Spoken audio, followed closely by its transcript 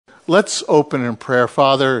Let's open in prayer.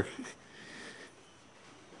 Father,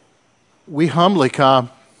 we humbly come.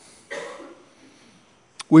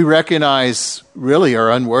 We recognize really our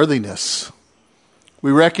unworthiness.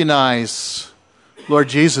 We recognize, Lord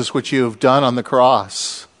Jesus, what you have done on the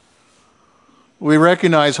cross. We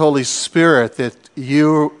recognize, Holy Spirit, that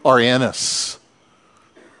you are in us.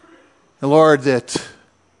 And Lord, that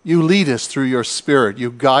you lead us through your Spirit.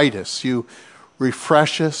 You guide us. You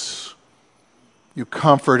refresh us. You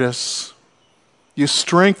comfort us. You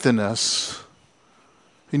strengthen us.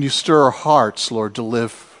 And you stir our hearts, Lord, to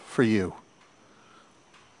live for you.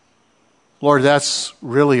 Lord, that's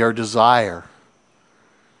really our desire.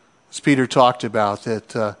 As Peter talked about,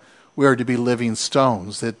 that we are to be living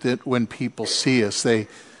stones, that when people see us,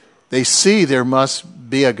 they see there must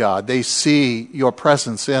be a God. They see your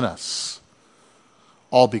presence in us,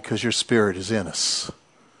 all because your Spirit is in us.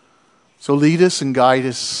 So lead us and guide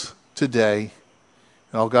us today.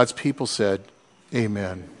 And all God's people said,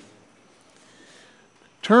 amen.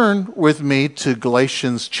 Turn with me to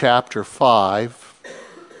Galatians chapter 5.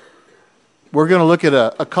 We're going to look at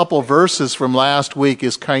a couple verses from last week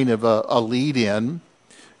as kind of a lead-in.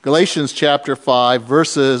 Galatians chapter 5,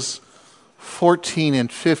 verses 14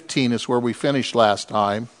 and 15 is where we finished last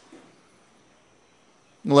time.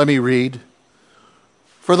 Let me read.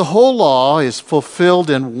 For the whole law is fulfilled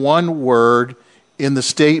in one word in the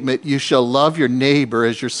statement, you shall love your neighbor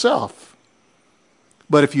as yourself.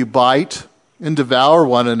 But if you bite and devour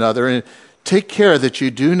one another, and take care that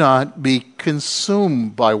you do not be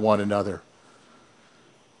consumed by one another.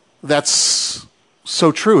 That's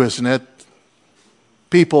so true, isn't it?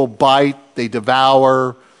 People bite, they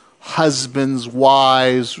devour, husbands,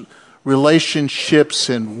 wives, relationships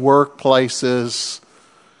in workplaces.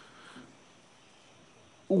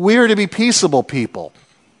 We're to be peaceable people.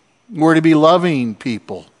 We're to be loving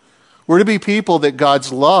people. We're to be people that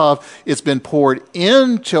God's love, it's been poured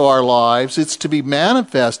into our lives. It's to be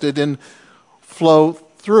manifested and flow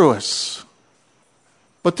through us.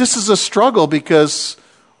 But this is a struggle because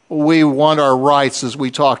we want our rights, as we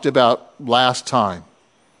talked about last time.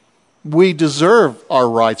 We deserve our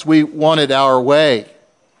rights. We want it our way.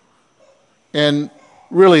 And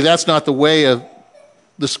really, that's not the way of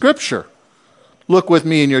the Scripture. Look with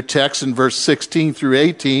me in your text in verse 16 through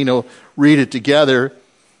 18. I'll read it together.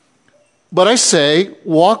 But I say,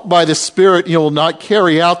 walk by the Spirit, and you will not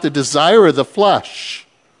carry out the desire of the flesh.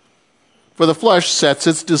 For the flesh sets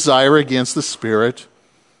its desire against the Spirit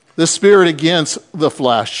against the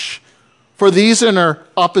flesh. For these are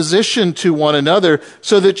opposition to one another,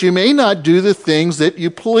 so that you may not do the things that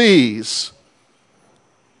you please.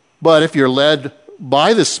 But if you're led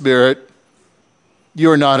by the Spirit,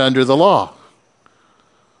 you're not under the law.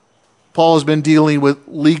 Paul has been dealing with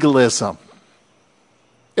legalism.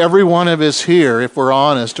 Every one of us here, if we're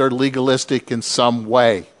honest, are legalistic in some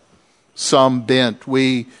way, some bent.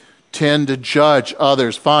 We tend to judge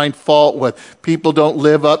others, find fault with people don't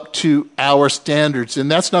live up to our standards.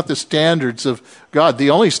 And that's not the standards of God. The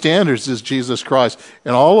only standards is Jesus Christ.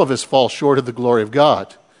 And all of us fall short of the glory of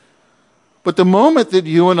God. But the moment that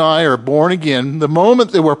you and I are born again, the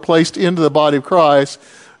moment that we're placed into the body of Christ,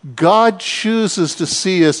 God chooses to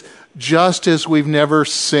see us just as we've never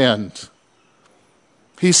sinned.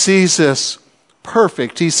 He sees us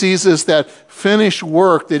perfect. He sees us that finished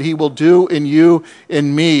work that he will do in you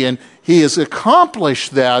and me. And he has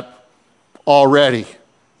accomplished that already.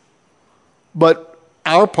 But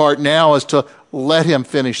our part now is to let him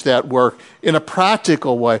finish that work in a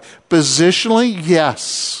practical way. Positionally,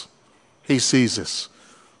 yes, he sees us.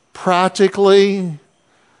 Practically,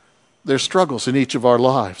 there's struggles in each of our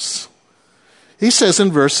lives. He says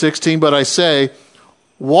in verse 16, but I say,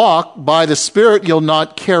 walk by the Spirit, you'll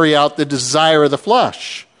not carry out the desire of the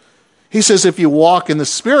flesh. He says if you walk in the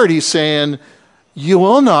Spirit, he's saying, you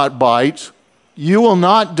will not bite, you will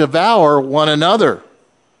not devour one another.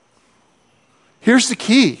 Here's the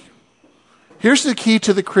key. Here's the key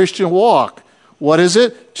to the Christian walk. What is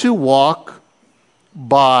it? To walk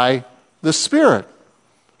by the Spirit.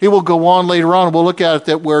 He will go on later on, and we'll look at it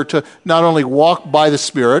that we're to not only walk by the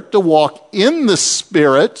Spirit, to walk in the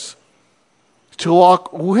Spirit, to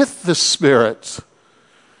walk with the Spirit.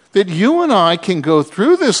 That you and I can go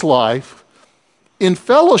through this life in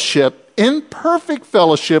fellowship, in perfect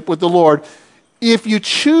fellowship with the Lord, if you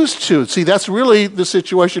choose to. See, that's really the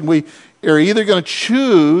situation. We are either going to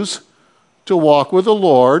choose to walk with the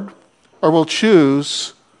Lord, or we'll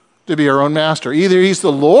choose to be our own master. Either he's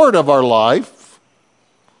the Lord of our life,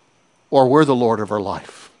 or we're the Lord of our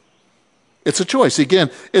life. It's a choice.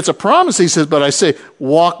 Again, it's a promise. He says, but I say,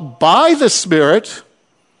 walk by the Spirit,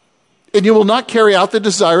 and you will not carry out the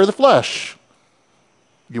desire of the flesh.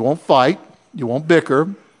 You won't fight. You won't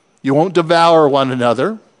bicker. You won't devour one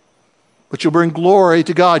another. But you'll bring glory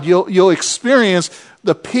to God. You'll experience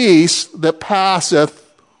the peace that passeth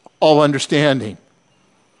all understanding.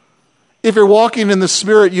 If you're walking in the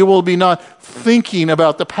Spirit, you will be not thinking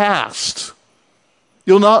about the past.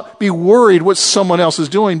 You'll not be worried what someone else is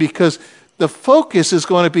doing because the focus is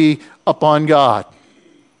going to be upon God.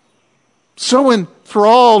 So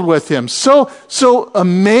enthralled with Him, so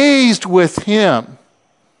amazed with Him.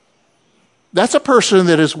 That's a person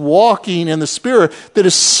that is walking in the Spirit, that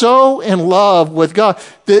is so in love with God,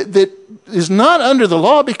 that is not under the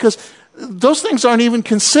law because those things aren't even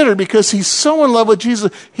considered because he's so in love with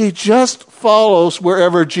Jesus. He just follows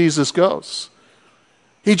wherever Jesus goes.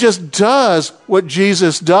 He just does what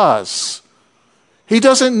Jesus does. He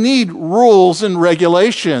doesn't need rules and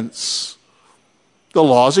regulations. The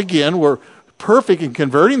laws, again, were perfect in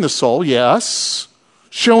converting the soul, yes,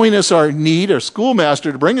 showing us our need, our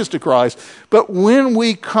schoolmaster to bring us to Christ. But when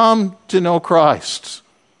we come to know Christ,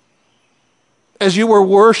 as you were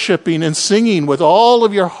worshiping and singing with all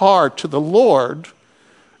of your heart to the Lord,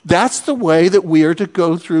 that's the way that we are to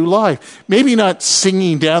go through life. Maybe not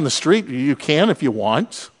singing down the street. You can if you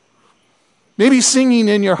want. Maybe singing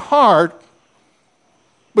in your heart,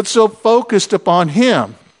 but so focused upon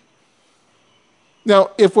Him.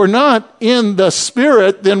 Now, if we're not in the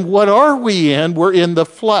Spirit, then what are we in? We're in the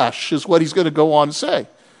flesh, is what he's going to go on to say.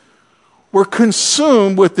 We're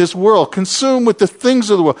consumed with this world, consumed with the things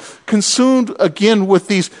of the world, consumed again with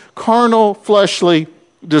these carnal, fleshly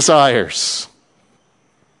desires.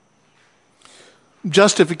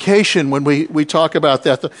 Justification, when we talk about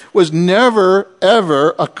that, was never,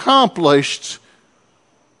 ever accomplished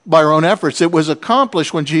by our own efforts. It was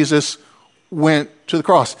accomplished when Jesus went to the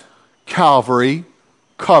cross. Calvary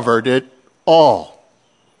covered it all.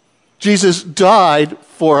 Jesus died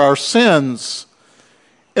for our sins.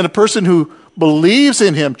 And a person who believes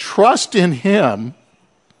in Him, trusts in Him,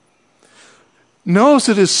 knows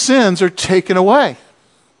that his sins are taken away.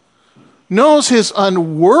 Knows his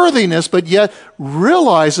unworthiness, but yet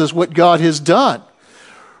realizes what God has done.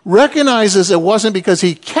 Recognizes it wasn't because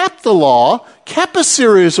he kept the law, kept a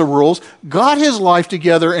series of rules, got his life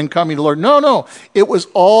together and coming to the Lord. No. It was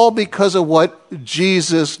all because of what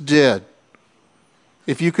Jesus did.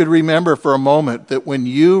 If you could remember for a moment that when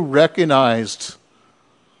you recognized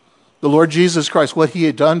the Lord Jesus Christ, what He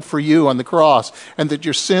had done for you on the cross, and that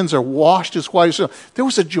your sins are washed as white as snow, there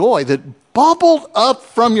was a joy that bubbled up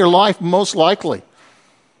from your life most likely.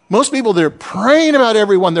 Most people, they're praying about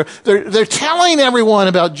everyone. They're telling everyone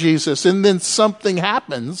about Jesus, and then something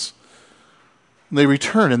happens. And they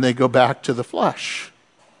return and they go back to the flesh.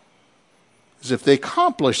 As if they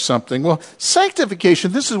accomplished something. Well,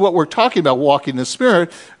 sanctification, this is what we're talking about, walking in the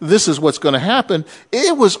Spirit. This is what's going to happen.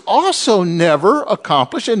 It was also never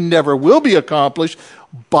accomplished and never will be accomplished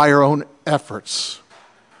by our own efforts.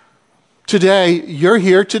 Today, you're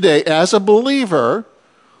here today as a believer.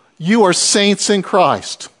 You are saints in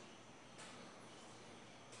Christ.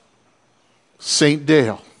 Saint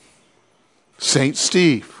Dale, Saint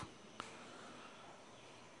Steve,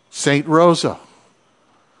 Saint Rosa.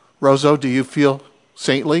 Rosa, do you feel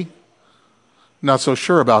saintly? Not so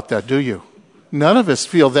sure about that, do you? None of us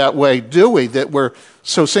feel that way, do we? That we're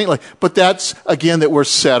so saintly. But that's, again, that we're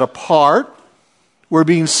set apart. We're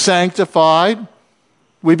being sanctified.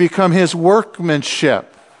 We become His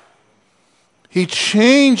workmanship. He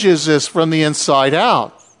changes us from the inside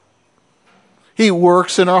out. He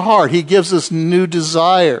works in our heart. He gives us new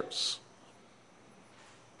desires.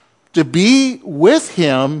 To be with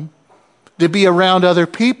Him, to be around other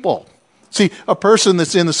people. See, a person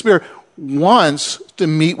that's in the Spirit wants to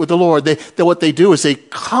meet with the Lord. What they do is they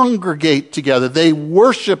congregate together. They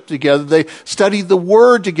worship together. They study the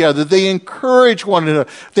Word together. They encourage one another.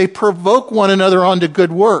 They provoke one another onto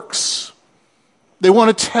good works. They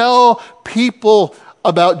want to tell people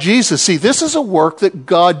about Jesus. See, this is a work that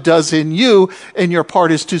God does in you, and your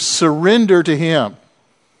part is to surrender to Him,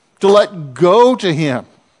 to let go to Him.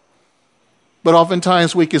 But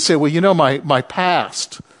oftentimes we can say, well, you know, my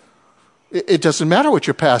past. It doesn't matter what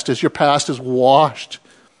your past is. Your past is washed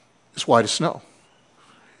as white as snow.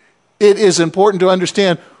 It is important to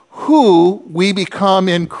understand who we become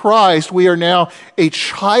in Christ. We are now a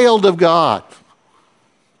child of God.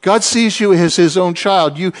 God sees you as His own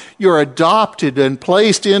child. You're adopted and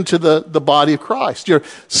placed into the body of Christ. You're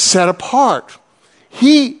set apart.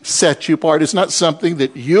 He set you apart. It's not something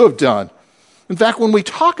that you have done. In fact, when we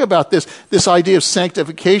talk about this idea of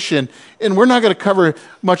sanctification, and we're not going to cover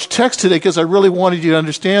much text today because I really wanted you to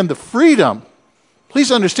understand the freedom.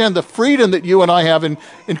 Please understand the freedom that you and I have in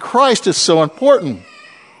Christ is so important.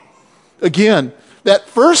 Again, That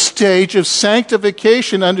first stage of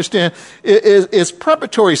sanctification, understand, is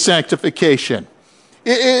preparatory sanctification.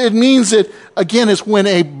 It means that, again, it's when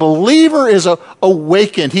a believer is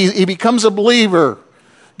awakened. He becomes a believer.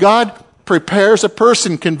 God prepares a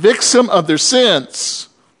person, convicts them of their sins.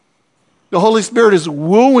 The Holy Spirit is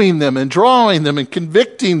wooing them and drawing them and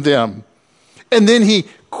convicting them. And then he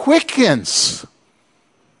quickens.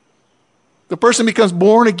 The person becomes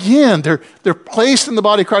born again. They're placed in the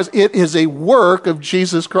body of Christ. It is a work of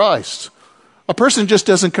Jesus Christ. A person just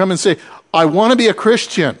doesn't come and say, I want to be a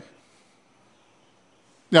Christian.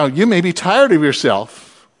 Now, you may be tired of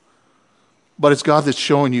yourself, but it's God that's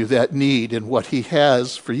showing you that need and what he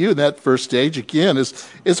has for you. And that first stage, again,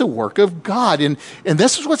 is a work of God. And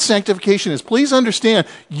this is what sanctification is. Please understand,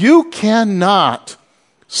 you cannot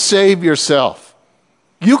save yourself.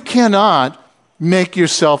 You cannot make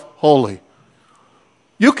yourself holy.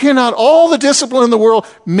 You cannot, all the discipline in the world,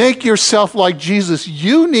 make yourself like Jesus.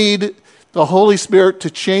 You need the Holy Spirit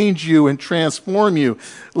to change you and transform you.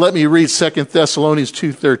 Let me read 2 Thessalonians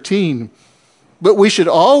 2:13. But we should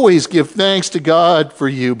always give thanks to God for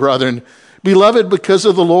you, brethren, beloved because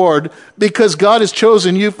of the Lord, because God has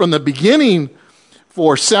chosen you from the beginning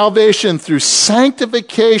for salvation through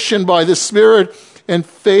sanctification by the Spirit and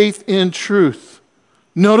faith in truth.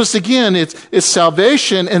 Notice again, it's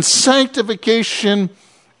salvation and sanctification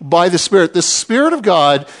by the Spirit. The Spirit of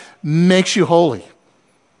God makes you holy.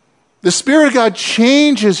 The Spirit of God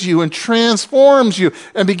changes you and transforms you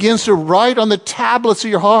and begins to write on the tablets of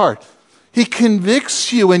your heart. He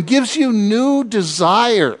convicts you and gives you new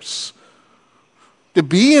desires to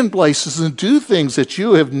be in places and do things that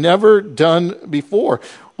you have never done before.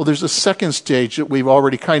 Well, there's a second stage that we've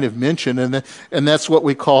already kind of mentioned, and that's what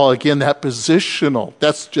we call, again, that positional.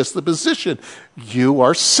 That's just the position. You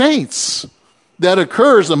are saints. That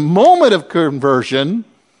occurs the moment of conversion.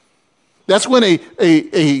 That's when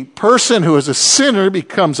a person who is a sinner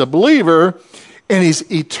becomes a believer, and he's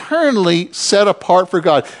eternally set apart for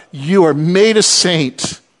God. You are made a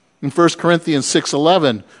saint. In 1 Corinthians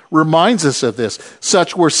 6:11 reminds us of this.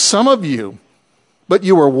 Such were some of you, but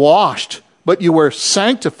you were washed, but you were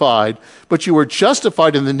sanctified, but you were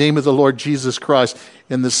justified in the name of the Lord Jesus Christ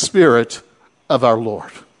in the Spirit of our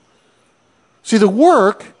Lord. See, the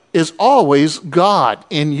work is always God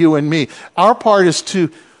in you and me. Our part is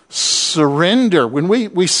to surrender. When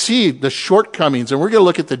we see the shortcomings, and we're going to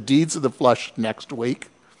look at the deeds of the flesh next week,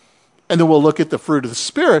 and then we'll look at the fruit of the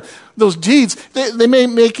Spirit, those deeds, they may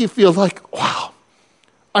make you feel like, wow,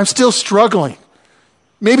 I'm still struggling.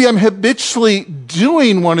 Maybe I'm habitually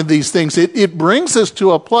doing one of these things. It brings us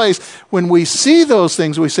to a place when we see those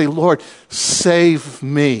things, we say, Lord, save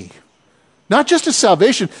me. Not just to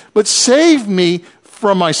salvation, but save me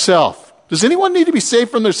from myself. Does anyone need to be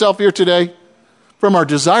saved from themselves here today? From our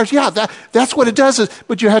desires? Yeah, that's what it does.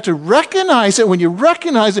 But you have to recognize it. When you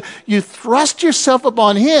recognize it, you thrust yourself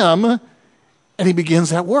upon him, and he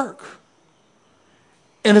begins that work.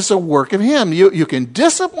 And it's a work of him. You can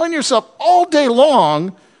discipline yourself all day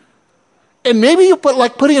long, and maybe you put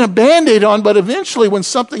like putting a Band-Aid on, but eventually when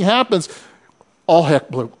something happens, all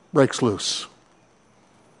heck breaks loose.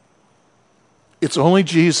 It's only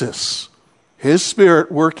Jesus, his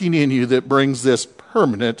Spirit working in you, that brings this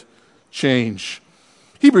permanent change.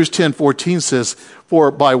 Hebrews 10:14 says,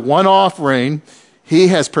 for by one offering he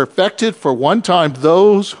has perfected for one time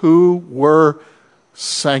those who were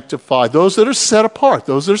sanctified, those that are set apart,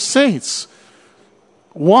 those that are saints.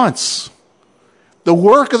 Once. The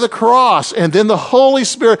work of the cross, and then the Holy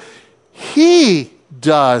Spirit, he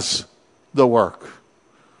does the work.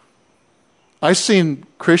 I've seen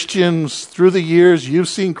Christians through the years, you've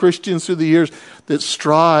seen Christians through the years that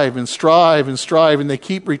strive and strive and strive, and they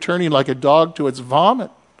keep returning like a dog to its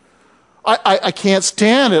vomit. I can't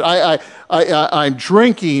stand it. I'm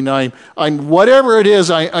drinking. I'm whatever it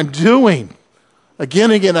is I'm doing.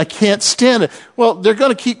 Again and again, I can't stand it. Well, they're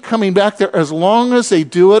going to keep coming back there as long as they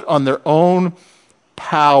do it on their own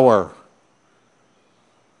power.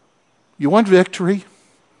 You want victory?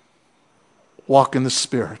 Walk in the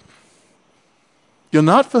Spirit. You'll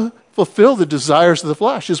not fulfill the desires of the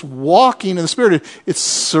flesh. It's walking in the Spirit. It's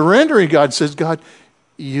surrendering. God says, God,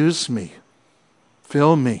 use me.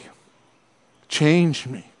 Fill me. Change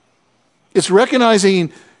me. It's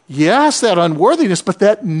recognizing, yes, that unworthiness, but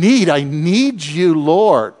that need. I need you,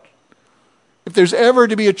 Lord. If there's ever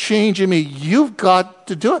to be a change in me, you've got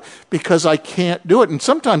to do it because I can't do it. And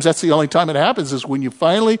sometimes that's the only time it happens, is when you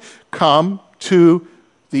finally come to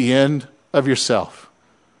the end of yourself.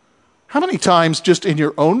 How many times just in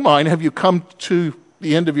your own mind have you come to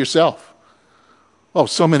the end of yourself? Oh,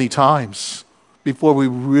 so many times before we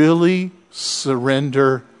really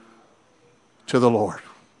surrender to the Lord.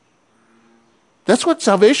 That's what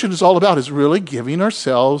salvation is all about, is really giving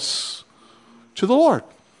ourselves to the Lord.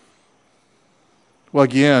 Well,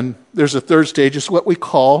 again, there's a third stage. It's what we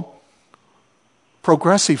call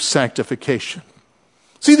progressive sanctification.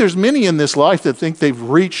 See, there's many in this life that think they've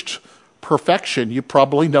reached perfection. You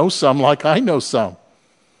probably know some like I know some.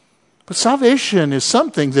 But salvation is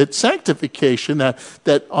something that sanctification,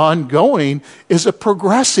 that ongoing, is a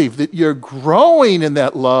progressive, that you're growing in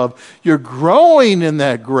that love, you're growing in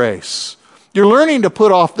that grace. You're learning to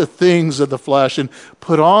put off the things of the flesh and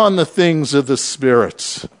put on the things of the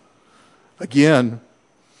Spirit. Again,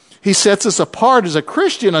 he sets us apart as a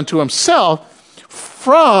Christian unto himself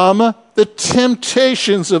from the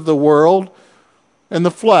temptations of the world and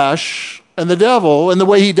the flesh and the devil. And the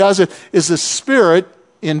way he does it is the Spirit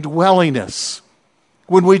indwelling us.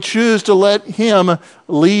 When we choose to let him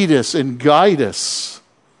lead us and guide us.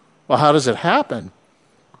 Well, how does it happen?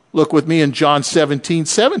 Look with me in John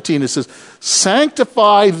 17:17. It says,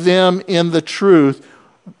 sanctify them in the truth.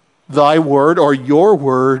 Thy word, or your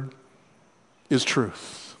word, is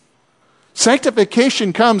truth.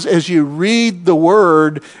 Sanctification comes as you read the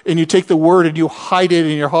word and you take the word and you hide it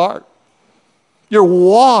in your heart. You're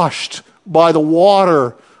washed by the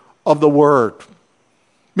water of the word.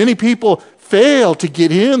 Many people fail to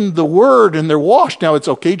get in the word and they're washed. Now, it's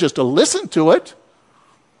okay just to listen to it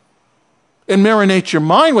and marinate your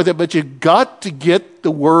mind with it, but you got to get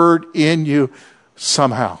the word in you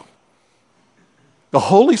somehow. The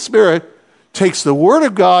Holy Spirit takes the word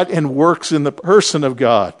of God and works in the person of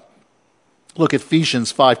God. Look at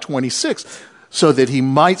Ephesians 5:26. So that he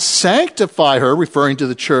might sanctify her, referring to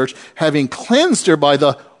the church, having cleansed her by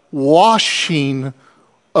the washing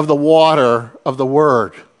of the water of the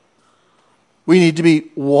word. We need to be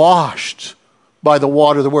washed by the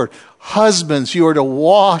water of the word. Husbands, you are to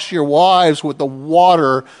wash your wives with the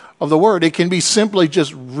water of the word. It can be simply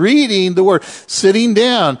just reading the word, sitting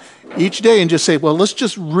down each day and just say, well, let's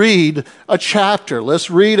just read a chapter. Let's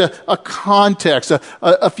read a context,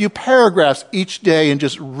 a few paragraphs each day and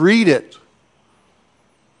just read it.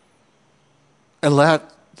 And let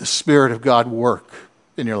the Spirit of God work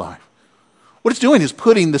in your life. What it's doing is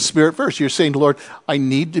putting the Spirit first. You're saying, Lord, I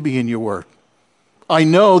need to be in your word. I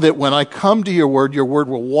know that when I come to your word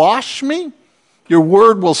will wash me. Your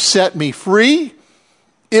word will set me free.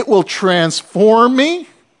 It will transform me.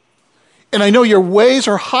 And I know your ways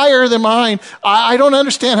are higher than mine. I don't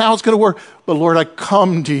understand how it's going to work. But Lord, I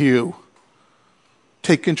come to you.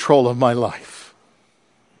 Take control of my life.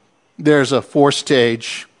 There's a fourth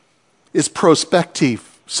stage. It's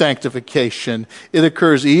prospective sanctification. It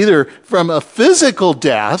occurs either from a physical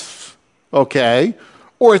death, okay,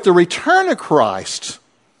 or at the return of Christ.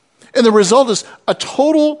 And the result is a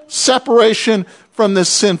total separation from this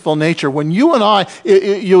sinful nature. When you and I,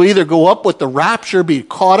 you either go up with the rapture, be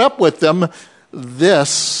caught up with them,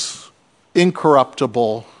 this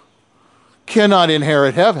incorruptible cannot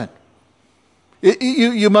inherit heaven.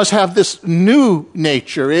 You must have this new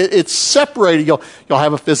nature. It's separated. You'll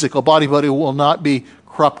have a physical body, but it will not be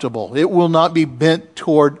corruptible. It will not be bent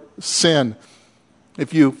toward sin.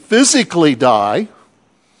 If you physically die,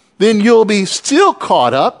 then you'll be still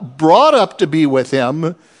caught up, brought up to be with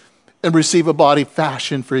him, and receive a body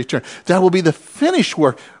fashioned for eternity. That will be the finished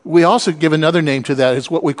work. We also give another name to that. It's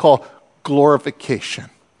what we call glorification,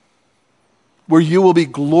 where you will be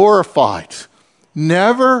glorified.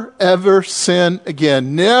 Never, ever sin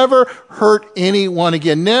again. Never hurt anyone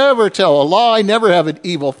again. Never tell a lie. Never have an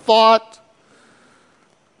evil thought.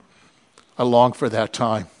 I long for that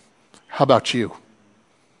time. How about you?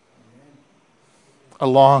 I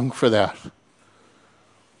long for that.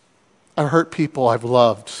 I hurt people I've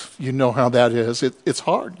loved. You know how that is. It's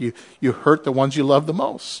hard. You hurt the ones you love the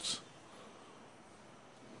most.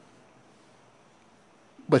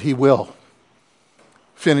 But he will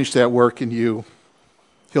finish that work in you.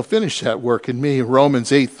 He'll finish that work in me. Romans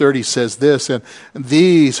 8:30 says this, and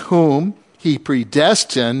these whom he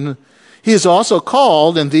predestined, he has also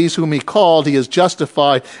called, and these whom he called, he has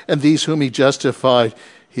justified, and these whom he justified,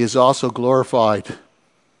 he has also glorified.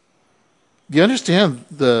 Do you understand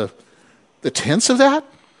the tense of that?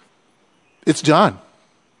 It's done.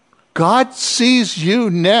 God sees you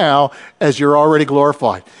now as you're already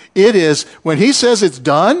glorified. It is, when he says it's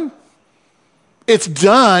done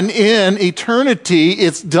in eternity.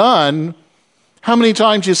 It's done. How many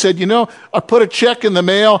times you said, I put a check in the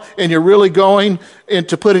mail and you're really going and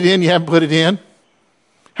to put it in, you haven't put it in?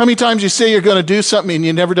 How many times you say you're going to do something and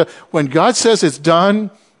you never do? When God says it's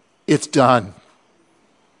done, it's done.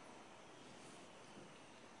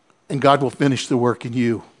 And God will finish the work in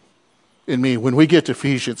you in me. When we get to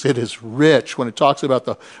Ephesians, it is rich when it talks about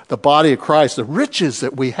the body of Christ, the riches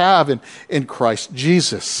that we have in Christ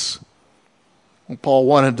Jesus. And Paul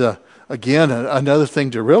wanted to, again, another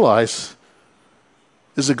thing to realize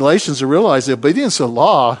is the Galatians to realize the obedience of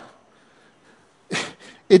law,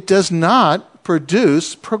 it does not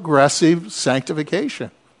produce progressive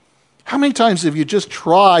sanctification. How many times have you just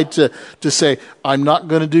tried to say, I'm not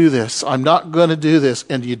going to do this, I'm not going to do this,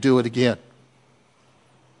 and you do it again?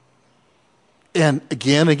 And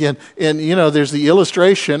again. And, there's the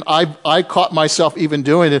illustration. I caught myself even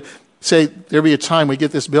doing it. Say, there'll be a time we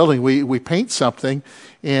get this building, we paint something,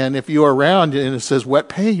 and if you're around and it says wet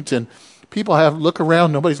paint, and people look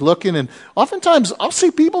around, nobody's looking, and oftentimes I'll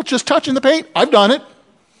see people just touching the paint. I've done it.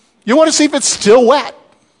 You want to see if it's still wet.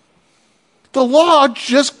 The law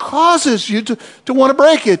just causes you to want to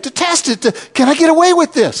break it, to test it. Can I get away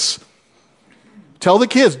with this? Tell the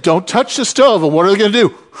kids, don't touch the stove. And what are they going to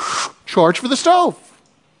do? Charge for the stove.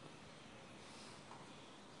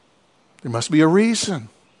 There must be a reason.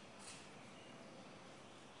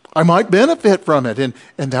 I might benefit from it. And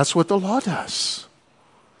that's what the law does.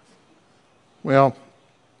 Well,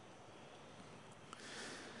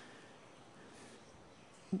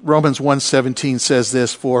 Romans 1:17 says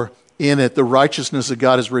this, for in it the righteousness of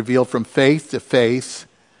God is revealed from faith to faith,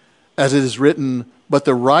 as it is written, but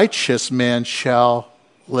the righteous man shall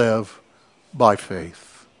live by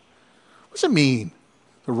faith. What does it mean,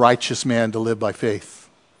 the righteous man to live by faith?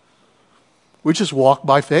 We just walk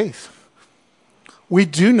by faith. We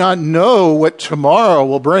do not know what tomorrow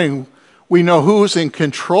will bring. We know who's in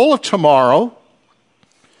control of tomorrow.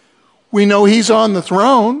 We know he's on the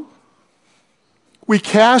throne. We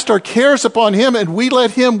cast our cares upon him and we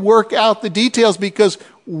let him work out the details because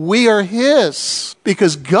we are his.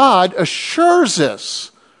 Because God assures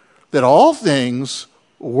us that all things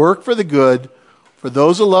work for the good for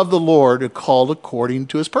those who love the Lord and called according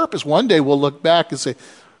to his purpose. One day we'll look back and say,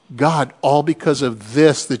 God, all because of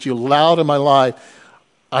this that you allowed in my life,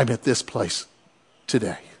 I'm at this place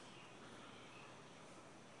today.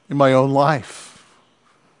 In my own life.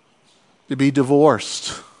 To be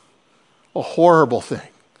divorced. A horrible thing.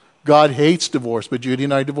 God hates divorce, but Judy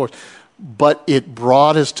and I divorced. But it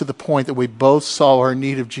brought us to the point that we both saw our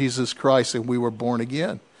need of Jesus Christ and we were born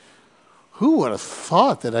again. Who would have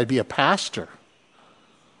thought that I'd be a pastor?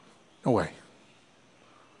 No way.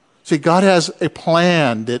 See, God has a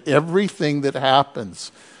plan that everything that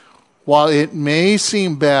happens, while it may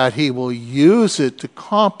seem bad, he will use it to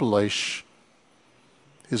accomplish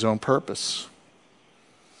his own purpose.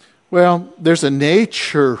 Well, there's a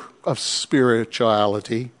nature of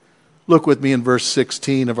spirituality. Look with me in verse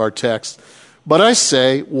 16 of our text. But I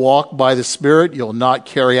say, walk by the Spirit, you'll not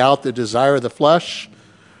carry out the desire of the flesh.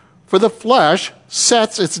 For the flesh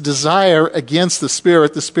sets its desire against the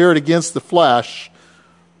Spirit against the flesh.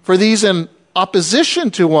 For these in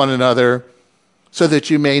opposition to one another, so that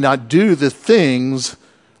you may not do the things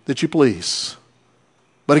that you please.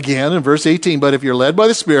 But again, in verse 18, but if you're led by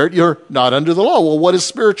the Spirit, you're not under the law. Well, what is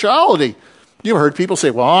spirituality? You've heard people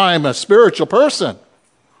say, well, I'm a spiritual person.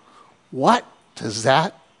 What does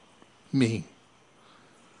that mean?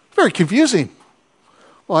 Very confusing.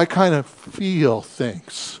 Well, I kind of feel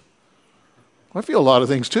things. I feel a lot of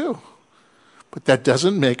things too. But that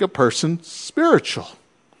doesn't make a person spiritual.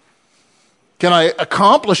 Can I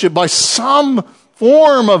accomplish it by some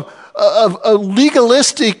form of a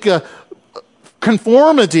legalistic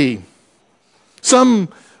conformity? Some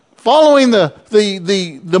following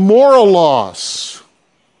the moral laws,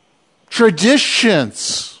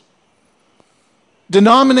 traditions,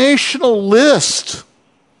 denominational list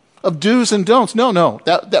of do's and don'ts. No,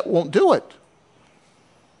 that won't do it.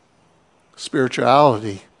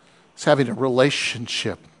 Spirituality is having a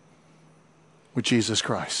relationship with Jesus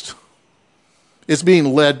Christ. It's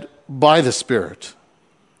being led by the Spirit.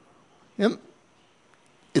 And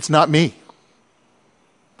it's not me.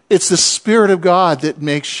 It's the Spirit of God that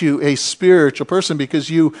makes you a spiritual person, because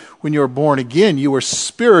when you were born again, you were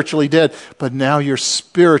spiritually dead, but now you're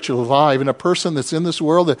spiritually alive. And a person that's in this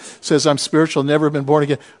world that says, I'm spiritual, never been born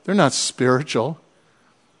again, they're not spiritual.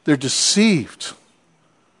 They're deceived.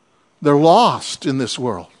 They're lost in this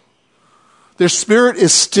world. Their spirit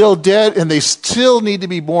is still dead, and they still need to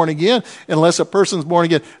be born again. Unless a person's born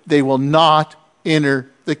again, they will not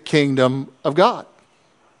enter the kingdom of God.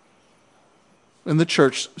 And the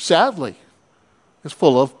church, sadly, is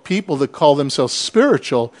full of people that call themselves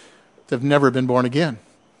spiritual that have never been born again.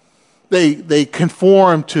 They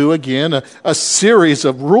conform to, again, a series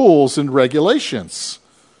of rules and regulations.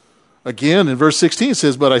 Again, in verse 16 it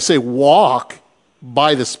says, but I say walk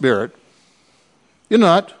by the Spirit. You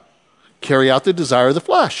not carry out the desire of the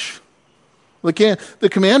flesh. The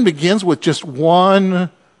command begins with just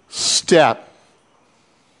one step.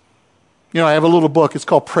 I have a little book. It's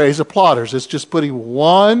called Praise of Plotters. It's just putting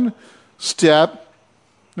one step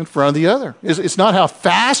in front of the other. It's not how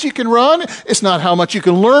fast you can run. It's not how much you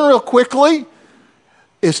can learn real quickly.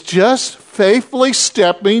 It's just faithfully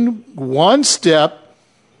stepping one step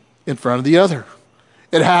in front of the other.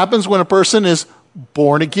 It happens when a person is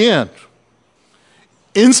born again.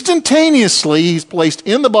 Instantaneously, he's placed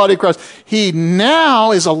in the body of Christ. He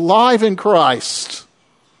now is alive in Christ.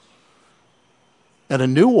 And a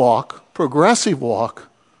new walk, progressive walk,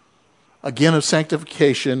 again of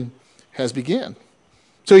sanctification, has begun.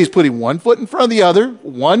 So he's putting one foot in front of the other,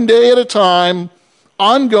 one day at a time,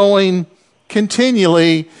 ongoing,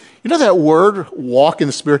 continually. You know that word, walk in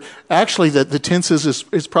the Spirit? Actually, the tense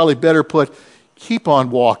is probably better put, keep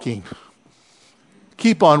on walking.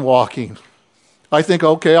 Keep on walking. I think,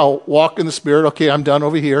 okay, I'll walk in the Spirit. Okay, I'm done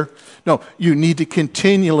over here. No, you need to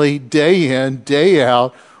continually, day in, day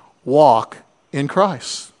out, walk in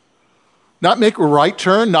Christ. Not make a right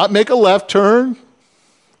turn, not make a left turn.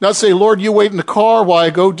 Not say, Lord, you wait in the car while I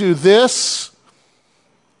go do this.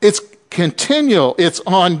 It's continual. It's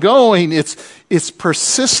ongoing. It's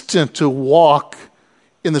persistent to walk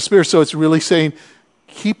in the Spirit. So it's really saying,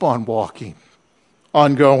 keep on walking,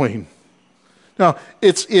 ongoing. Now,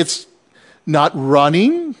 it's not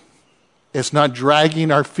running. It's not dragging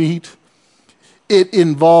our feet. It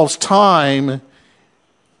involves time,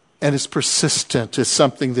 and it's persistent. It's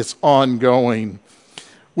something that's ongoing.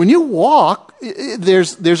 When you walk,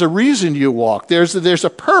 there's a reason you walk. There's a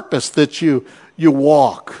purpose that you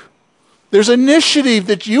walk. There's initiative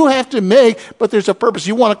that you have to make, but there's a purpose.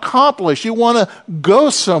 You want to accomplish. You want to go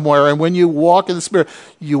somewhere. And when you walk in the Spirit,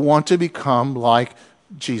 you want to become like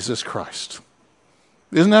Jesus Christ.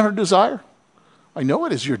 Isn't that our desire? I know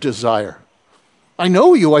it is your desire. I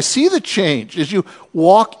know you. I see the change. As you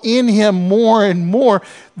walk in Him more and more,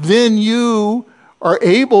 then you are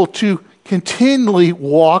able to continually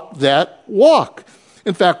walk that walk.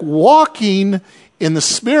 In fact, walking in the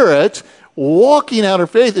Spirit, walking out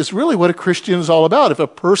of faith is really what a Christian is all about. If a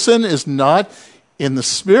person is not in the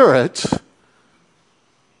Spirit,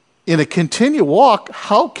 in a continual walk,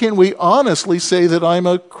 how can we honestly say that I'm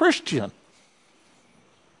a Christian?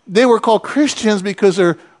 They were called Christians because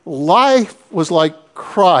their life was like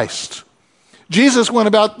Christ. Jesus went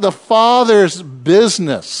about the Father's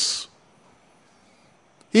business.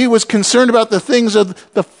 He was concerned about the things that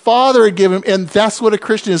the Father had given him, and that's what a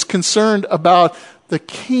Christian is concerned about, the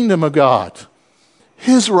kingdom of God,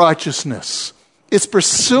 His righteousness. It's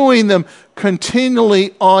pursuing them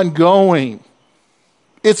continually ongoing.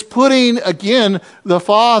 It's putting, again, the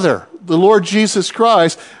Father, the Lord Jesus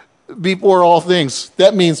Christ, before all things.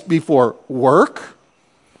 That means before work.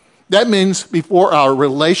 That means before our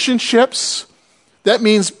relationships. That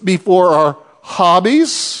means before our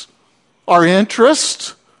hobbies, our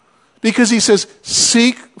interests. Because He says,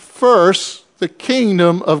 seek first the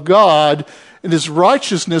kingdom of God and His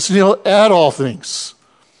righteousness, and He'll add all things.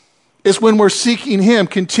 It's when we're seeking Him,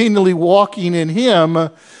 continually walking in Him,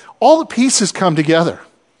 all the pieces come together.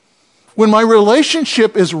 When my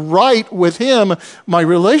relationship is right with Him, my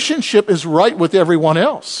relationship is right with everyone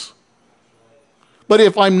else. But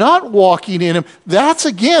if I'm not walking in Him,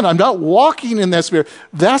 I'm not walking in that Spirit.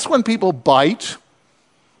 That's when people bite,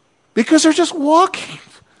 because they're just walking.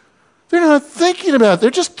 They're not thinking about it. They're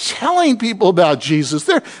just telling people about Jesus.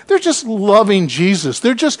 They're just loving Jesus.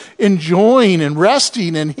 They're just enjoying and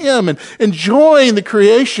resting in Him and enjoying the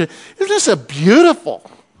creation. Isn't this a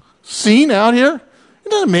beautiful scene out here?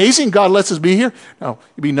 Isn't it amazing God lets us be here? Now,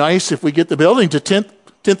 it'd be nice if we get the building to tint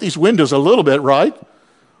these windows a little bit, right?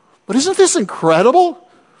 But isn't this incredible?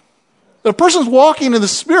 The person's walking in the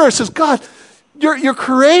Spirit says, God, your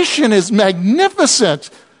creation is magnificent.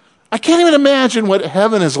 I can't even imagine what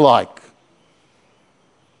heaven is like.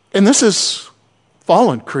 And this is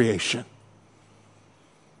fallen creation.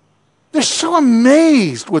 They're so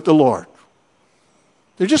amazed with the Lord.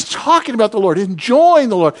 They're just talking about the Lord, enjoying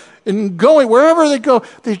the Lord, and going wherever they go.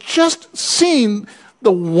 They've just seen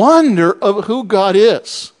the wonder of who God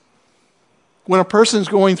is. When a person's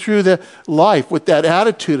going through the life with that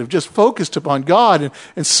attitude of just focused upon God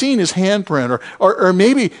and seeing His handprint, or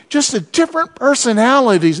maybe just the different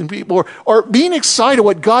personalities in people, or being excited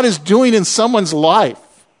what God is doing in someone's life,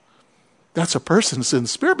 that's a person that's in the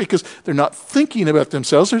Spirit, because they're not thinking about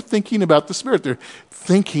themselves, they're thinking about the Spirit. They're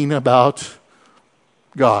thinking about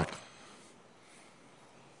God.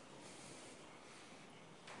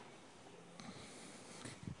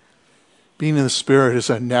 Being in the Spirit is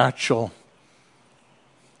a natural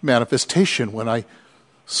manifestation when I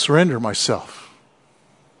surrender myself.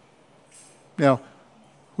 Now,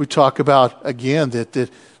 we talk about, again,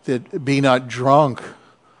 that be not drunk,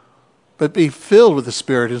 but be filled with the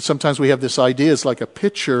Spirit. And sometimes we have this idea, it's like a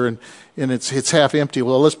pitcher, and it's half empty.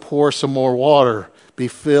 Well, let's pour some more water, be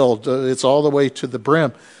filled. It's all the way to the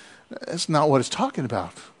brim. That's not what it's talking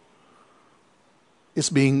about. It's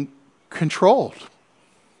being controlled.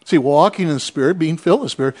 See, walking in the Spirit, being filled with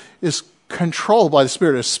the Spirit, is controlled by the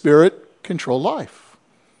Spirit. A Spirit-controlled life.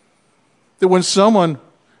 That when someone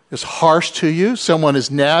is harsh to you, someone is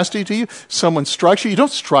nasty to you, someone strikes you, you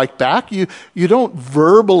don't strike back. You don't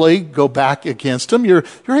verbally go back against them. You're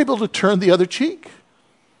able to turn the other cheek.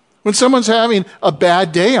 When someone's having a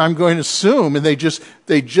bad day, I'm going to assume, and they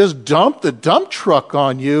just dump the dump truck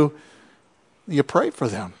on you, you pray for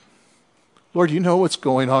them. Lord, you know what's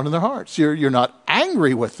going on in their hearts. You're not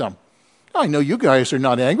angry with them. I know you guys are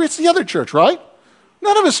not angry. It's the other church, right?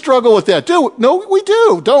 None of us struggle with that, do we? No, we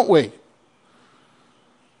do, don't we?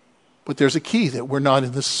 But there's a key that we're not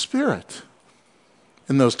in the Spirit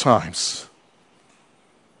in those times.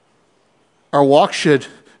 Our walk should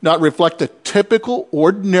not reflect the typical,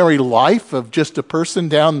 ordinary life of just a person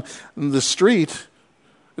down the street,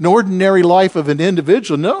 an ordinary life of an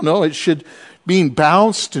individual. No, it should being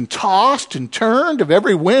bounced and tossed and turned of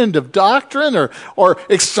every wind of doctrine, or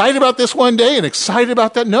excited about this one day and excited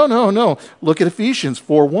about that. No. Look at Ephesians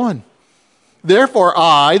 4:1. Therefore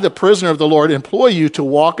I, the prisoner of the Lord, implore you to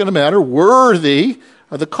walk in a manner worthy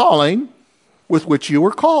of the calling with which you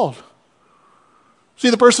were called.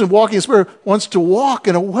 See, the person walking in the Spirit wants to walk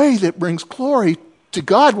in a way that brings glory to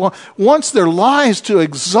God, wants their lives to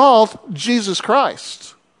exalt Jesus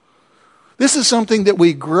Christ. This is something that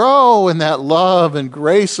we grow in, that love and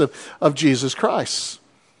grace of Jesus Christ.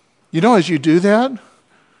 You know, as you do that,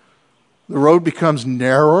 the road becomes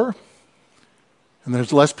narrower, and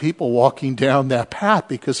there's less people walking down that path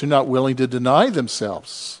because they're not willing to deny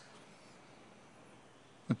themselves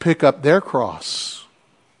and pick up their cross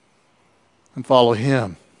and follow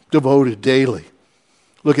Him, devoted daily.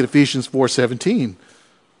 Look at Ephesians 4:17.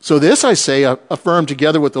 So this I say, affirm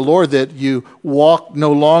together with the Lord, that you walk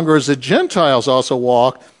no longer as the Gentiles also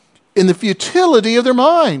walk, in the futility of their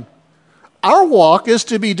mind. Our walk is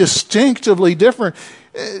to be distinctively different.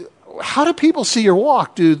 How do people see your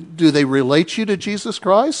walk? Do they relate you to Jesus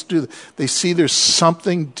Christ? Do they see there's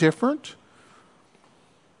something different?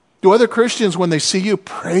 Do other Christians, when they see you,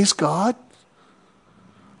 praise God?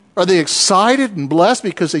 Are they excited and blessed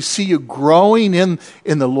because they see you growing in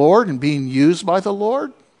the Lord and being used by the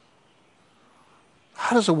Lord?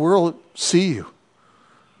 How does the world see you?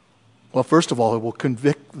 Well, first of all, it will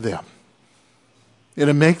convict them.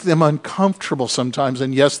 It'll make them uncomfortable sometimes,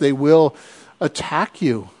 and yes, they will attack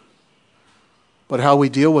you. But how we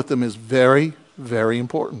deal with them is very, very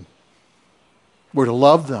important. We're to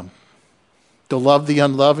love them, to love the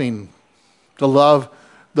unloving, to love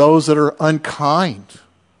those that are unkind,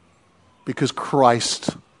 because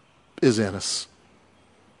Christ is in us.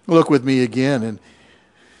 Look with me again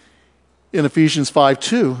in Ephesians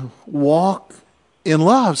 5:2, walk in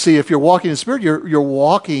love. See, if you're walking in the Spirit, you're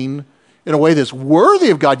walking in a way that's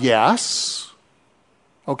worthy of God, yes.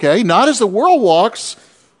 Okay, not as the world walks,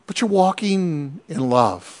 but you're walking in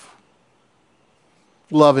love.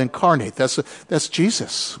 Love incarnate, that's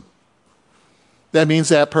Jesus. That means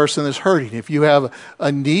that person is hurting. If you have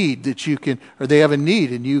a need that you can, or they have a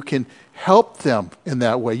need and you can help them in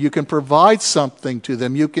that way, you can provide something to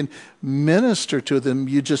them, you can minister to them,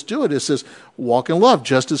 you just do it. It says, walk in love,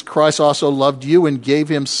 just as Christ also loved you and gave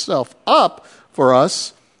himself up for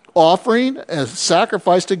us, offering a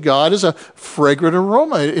sacrifice to God as a fragrant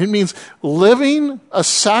aroma. It means living a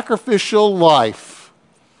sacrificial life.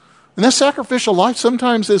 And that sacrificial life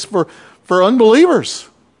sometimes is for unbelievers.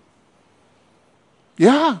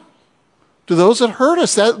 Yeah, to those that hurt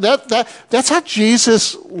us. That's how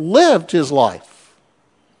Jesus lived his life.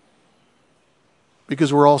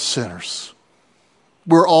 Because we're all sinners.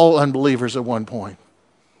 We're all unbelievers at one point.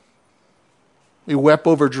 He wept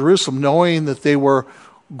over Jerusalem knowing that they were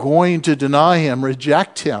going to deny him,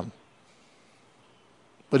 reject him.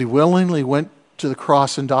 But he willingly went to the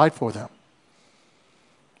cross and died for them.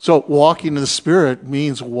 So walking in the Spirit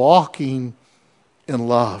means walking in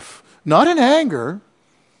love. Not in anger,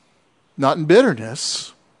 not in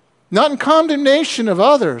bitterness, not in condemnation of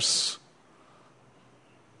others,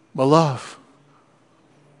 but love.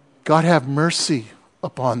 God have mercy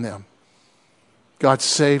upon them. God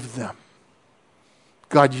saved them.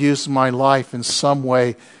 God used my life in some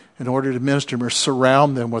way in order to minister them or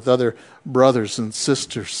surround them with other brothers and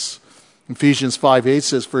sisters. Ephesians 5:8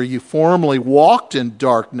 says, for you formerly walked in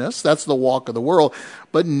darkness, that's the walk of the world,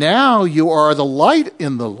 but now you are the light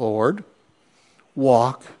in the Lord.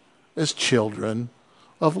 Walk as children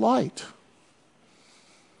of light.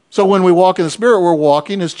 So when we walk in the Spirit, we're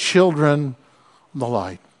walking as children of the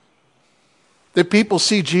light. That people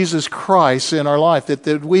see Jesus Christ in our life,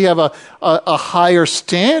 that we have a higher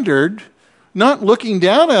standard, not looking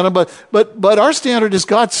down at him, but our standard is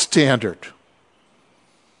God's standard.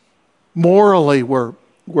 Morally,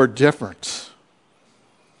 we're different.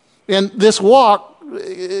 And this walk,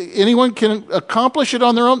 anyone can accomplish it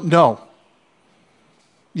on their own? No.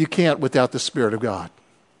 You can't without the Spirit of God.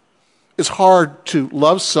 It's hard to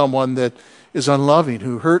love someone that is unloving,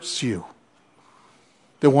 who hurts you,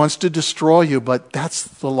 that wants to destroy you, but that's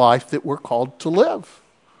the life that we're called to live.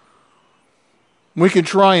 We can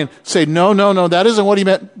try and say, no, that isn't what he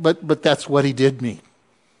meant, but that's what he did mean.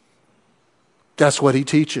 That's what he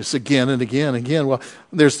teaches again and again and again. Well,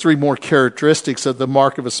 there's 3 more characteristics of the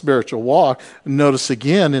mark of a spiritual walk. Notice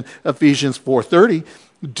again in Ephesians 4:30,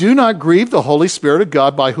 do not grieve the Holy Spirit of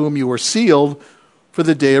God by whom you were sealed for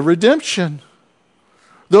the day of redemption.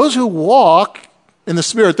 Those who walk in the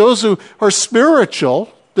Spirit, those who are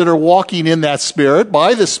spiritual, that are walking in that Spirit,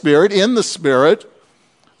 by the Spirit, in the Spirit,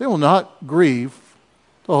 they will not grieve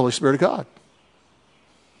the Holy Spirit of God.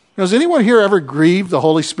 Now, has anyone here ever grieved the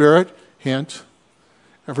Holy Spirit? Hint,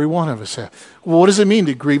 every one of us have. Well, what does it mean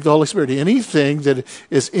to grieve the Holy Spirit? Anything that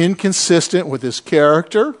is inconsistent with his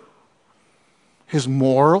character, his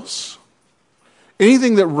morals,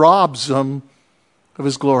 anything that robs him of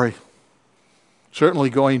his glory.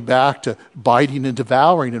 Certainly going back to biting and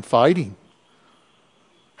devouring and fighting.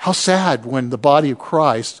 How sad when the body of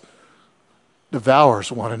Christ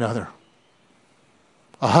devours one another.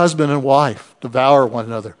 A husband and wife devour one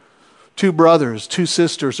another. 2 brothers, 2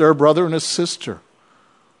 sisters, or a brother and a sister.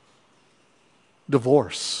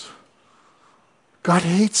 Divorce. God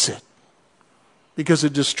hates it because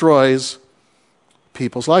it destroys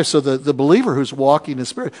people's lives. So the believer who's walking in the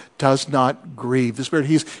Spirit does not grieve the Spirit.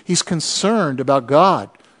 He's concerned about God.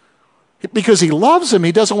 Because he loves him,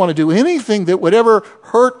 he doesn't want to do anything that would ever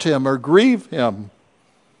hurt him or grieve him.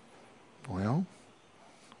 Well,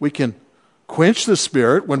 we can quench the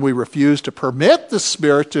Spirit when we refuse to permit the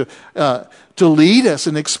Spirit to lead us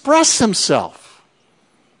and express himself.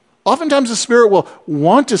 Oftentimes the Spirit will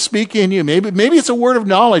want to speak in you. Maybe it's a word of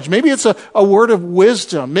knowledge. Maybe it's a word of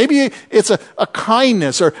wisdom. Maybe it's a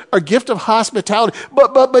kindness or a gift of hospitality.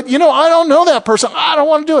 But I don't know that person. I don't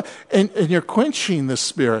want to do it. And you're quenching the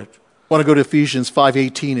Spirit. I want to go to Ephesians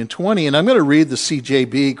 5:18 and 20, and I'm going to read the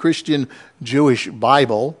CJB, Christian Jewish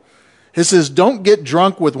Bible. It says, don't get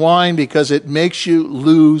drunk with wine because it makes you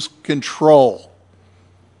lose control.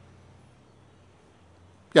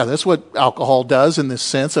 Yeah, that's what alcohol does in this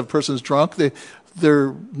sense. If a person's drunk,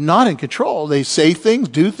 they're not in control. They say things,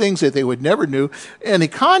 do things that they would never do. And they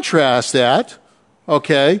contrast that,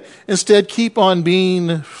 okay? Instead, keep on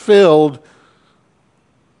being filled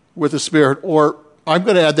with the Spirit. Or I'm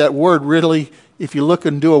going to add that word, really, if you look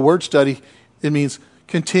and do a word study, it means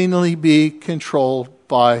continually be controlled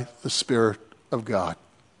by the Spirit of God.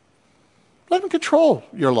 Let him control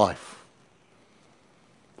your life.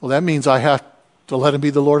 Well, that means I have to let him be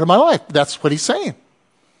the Lord of my life. That's what he's saying.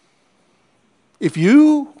 If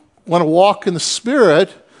you want to walk in the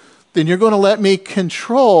Spirit, then you're going to let me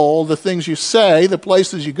control the things you say, the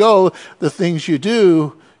places you go, the things you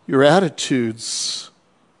do, your attitudes.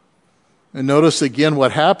 And notice again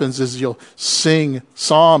what happens is you'll sing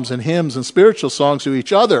psalms and hymns and spiritual songs to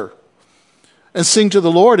each other and sing to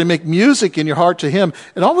the Lord and make music in your heart to him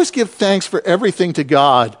and always give thanks for everything to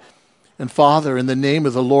God and Father in the name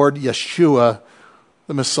of the Lord Yeshua,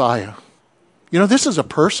 the Messiah. You know, this is a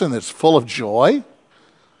person that's full of joy,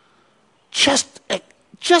 just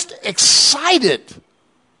excited.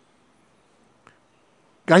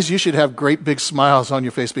 Guys, you should have great big smiles on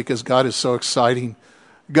your face because God is so exciting.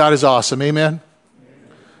 God is awesome. Amen?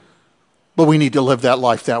 But we need to live that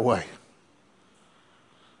life that way.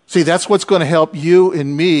 See, that's what's going to help you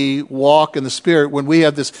and me walk in the Spirit when we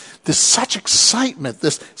have this such excitement,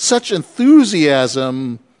 this such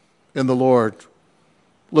enthusiasm in the Lord.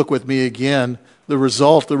 Look with me again. The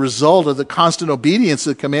result of the constant obedience to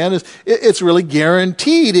the command is it's really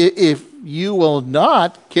guaranteed if you will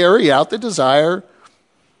not carry out the desire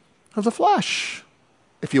of the flesh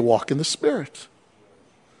if you walk in the Spirit.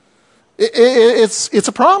 It's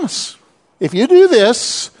a promise. If you do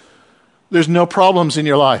this, there's no problems in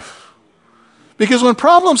your life. Because when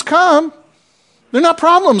problems come, they're not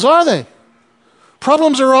problems, are they?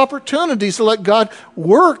 Problems are opportunities to let God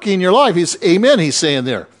work in your life. Amen, he's saying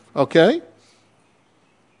there. Okay?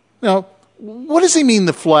 Now, what does he mean,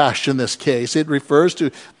 the flesh, in this case? It refers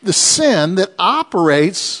to the sin that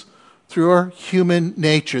operates through our human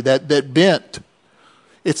nature, that bent.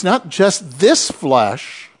 It's not just this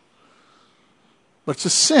flesh, but it's a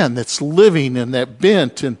sin that's living in that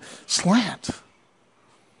bent and slant.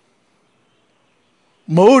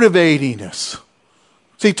 Motivating us.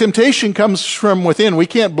 See, temptation comes from within. We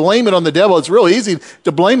can't blame it on the devil. It's real easy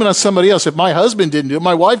to blame it on somebody else. If my husband didn't do it,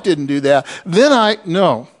 my wife didn't do that, then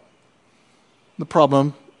no. The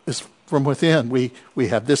problem is from within. We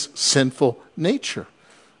have this sinful nature.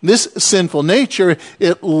 This sinful nature,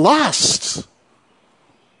 it lusts.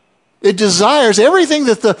 It desires everything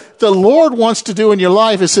that the Lord wants to do in your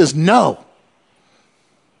life. It says no.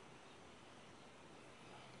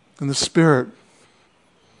 And the Spirit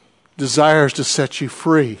desires to set you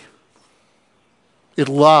free. It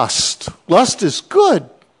lusts. Lust is good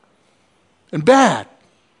and bad.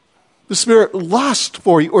 The Spirit lusts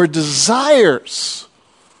for you or desires.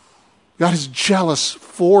 God is jealous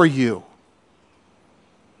for you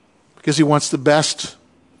because He wants the best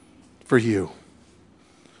for you.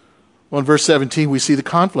 Well, in verse 17, we see the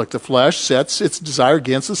conflict. The flesh sets its desire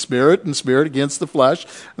against the Spirit, and the Spirit against the flesh.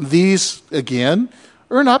 And these, again,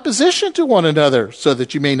 are in opposition to one another, so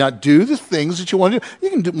that you may not do the things that you want to do.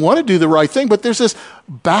 You can want to do the right thing, but there's this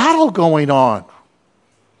battle going on.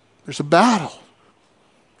 There's a battle.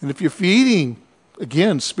 And if you're feeding,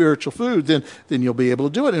 again, spiritual food, then you'll be able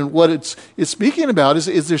to do it. And what it's speaking about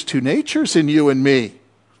is there's two natures in you and me.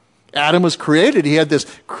 Adam was created. He had this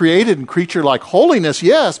created and creature-like holiness,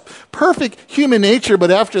 yes, perfect human nature,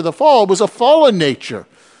 but after the fall, it was a fallen nature.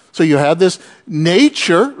 So you have this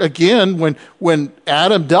nature, again, when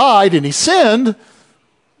Adam died and he sinned,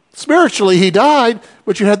 spiritually he died,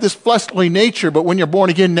 but you had this fleshly nature. But when you're born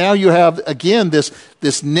again, now you have, again,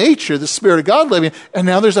 this nature, the Spirit of God living, and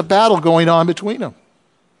now there's a battle going on between them.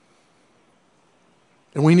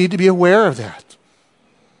 And we need to be aware of that.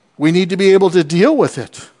 We need to be able to deal with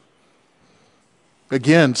it.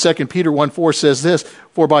 Again, 2 Peter 1:4 says this,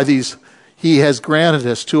 "For by these He has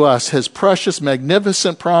granted to us His precious,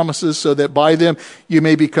 magnificent promises, so that by them you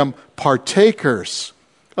may become partakers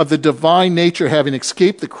of the divine nature, having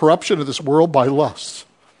escaped the corruption of this world by lust."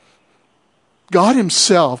 God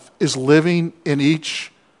Himself is living in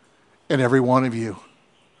each and every one of you.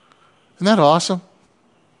 Isn't that awesome?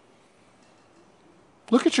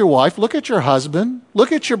 Look at your wife, look at your husband,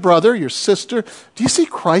 look at your brother, your sister. Do you see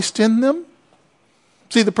Christ in them?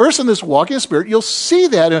 See, the person that's walking in the Spirit, you'll see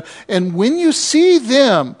that. And when you see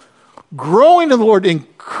them growing in the Lord,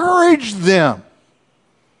 encourage them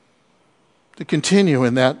to continue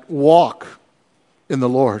in that walk in the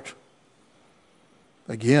Lord.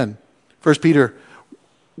 Again, 1 Peter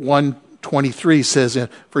 1:23 says,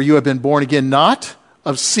 "For you have been born again, not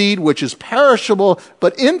of seed which is perishable,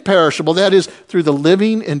 but imperishable, that is, through the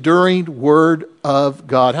living, enduring Word of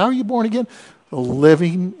God." How are you born again? The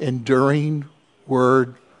living, enduring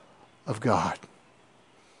Word of God.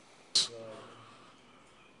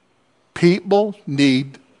 People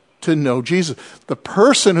need to know Jesus. The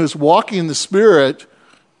person who's walking in the Spirit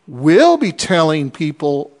will be telling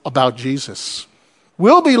people about Jesus.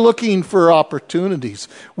 Will be looking for opportunities.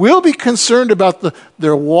 Will be concerned about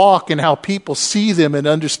their walk and how people see them and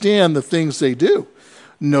understand the things they do.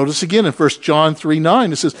 Notice again in 1 John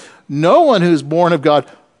 3:9, it says, "No one who is born of God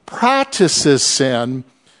practices sin,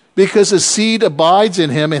 because his seed abides in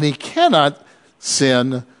him, and he cannot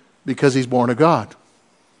sin because he's born of God."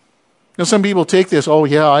 Now, some people take this, "Oh,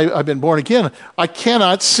 yeah, I've been born again. I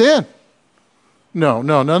cannot sin." No,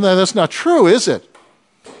 that's not true, is it?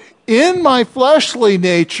 In my fleshly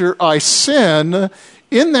nature, I sin.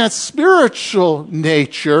 In that spiritual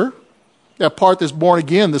nature, that part that's born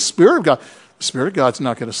again, the Spirit of God's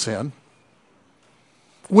not going to sin.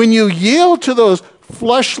 When you yield to those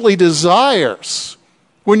fleshly desires,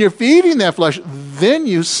 when you're feeding that flesh, then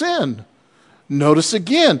you sin. Notice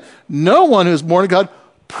again, no one who is born of God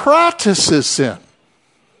practices sin.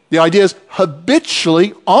 The idea is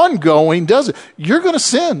habitually, ongoing, does it. You're going to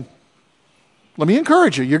sin. Let me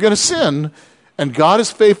encourage you. You're going to sin, and God is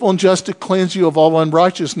faithful and just to cleanse you of all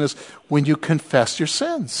unrighteousness when you confess your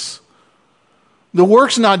sins. The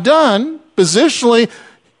work's not done. Positionally,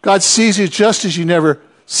 God sees you just as you never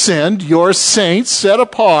sinned. You're a saint, set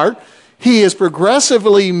apart. He is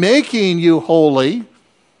progressively making you holy,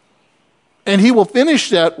 and He will finish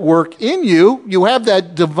that work in you. You have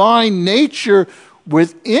that divine nature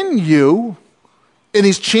within you, and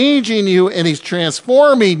He's changing you, and He's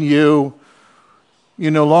transforming you. You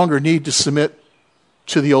no longer need to submit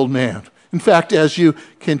to the old man. In fact, as you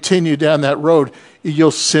continue down that road,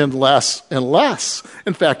 you'll sin less and less.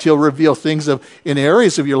 In fact, He'll reveal things in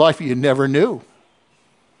areas of your life you never knew.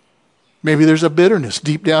 Maybe there's a bitterness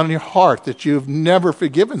deep down in your heart that you've never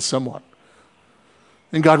forgiven someone.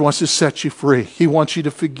 And God wants to set you free. He wants you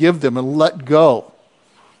to forgive them and let go.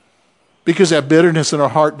 Because that bitterness in our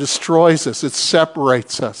heart destroys us. It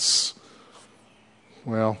separates us.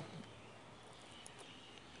 Well,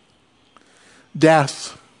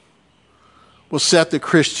 death will set the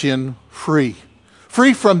Christian free.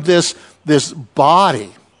 Free from this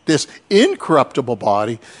body, this incorruptible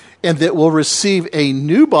body, and that will receive a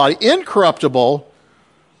new body, incorruptible,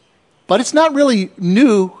 but it's not really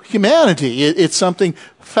new humanity. It's something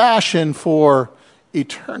fashioned for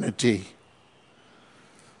eternity.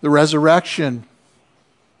 The resurrection,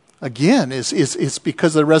 again, is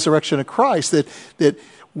because of the resurrection of Christ that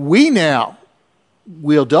we now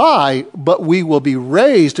will die, but we will be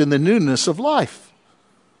raised in the newness of life.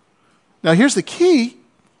 Now here's the key.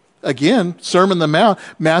 Again, Sermon on the Mount,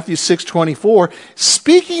 Matthew 6:24,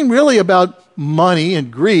 speaking really about money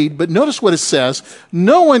and greed, but notice what it says.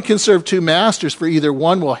 No one can serve two masters, for either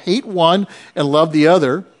one will hate one and love the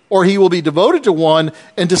other, or he will be devoted to one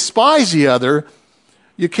and despise the other.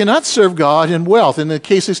 You cannot serve God and wealth. In the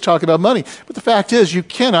case he's talking about money. But the fact is, you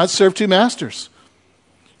cannot serve two masters.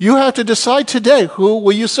 You have to decide today, who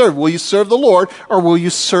will you serve? Will you serve the Lord, or will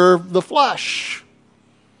you serve the flesh?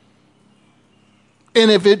 And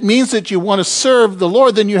if it means that you want to serve the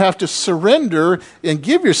Lord, then you have to surrender and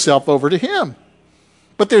give yourself over to Him.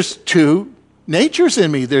 But there's two natures in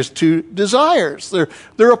me. There's two desires.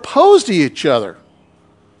 They're opposed to each other.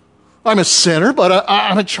 I'm a sinner, but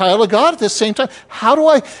I'm a child of God at the same time. How do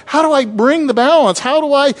I bring the balance? How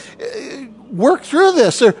do I work through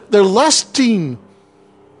this? They're lusting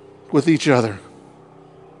with each other.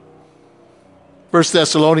 1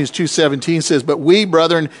 Thessalonians 2:17 says, but we,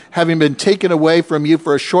 brethren, having been taken away from you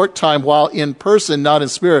for a short time, while in person, not in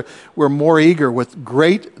spirit, we're more eager with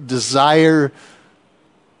great desire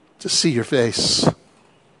to see your face.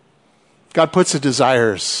 God puts the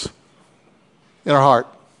desires in our heart,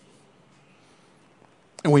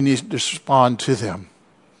 and we need to respond to them.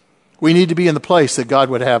 We need to be in the place that God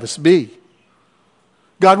would have us be.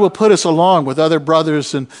 God will put us along with other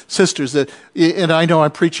brothers and sisters and I know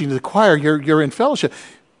I'm preaching to the choir, you're in fellowship.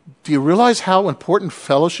 Do you realize how important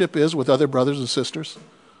fellowship is with other brothers and sisters?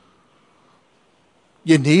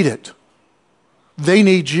 You need it. They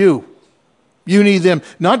need you. You need them,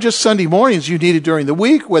 not just Sunday mornings, you need it during the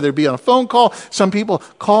week, whether it be on a phone call. Some people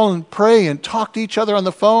call and pray and talk to each other on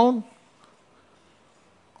the phone.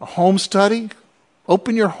 A home study.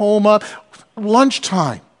 Open your home up.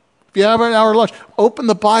 Lunchtime. If you have an hour lunch, open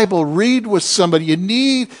the Bible, read with somebody. You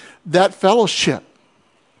need that fellowship.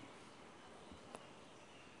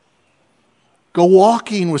 Go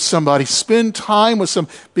walking with somebody. Spend time with some,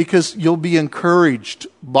 because you'll be encouraged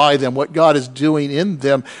by them, what God is doing in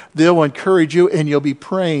them. They'll encourage you, and you'll be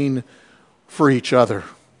praying for each other.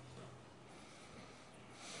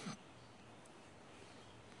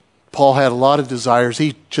 Paul had a lot of desires.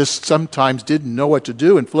 He just sometimes didn't know what to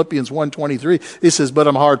do. In Philippians 1:23, he says, but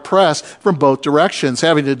I'm hard pressed from both directions,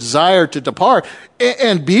 having a desire to depart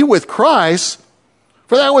and be with Christ,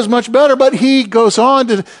 for that was much better. But he goes on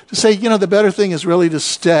to say, the better thing is really to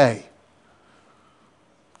stay,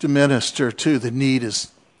 to minister to. The need is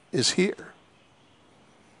here.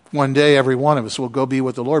 One day, every one of us will go be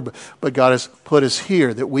with the Lord, but God has put us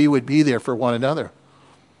here that we would be there for one another.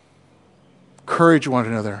 Encourage one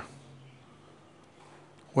another.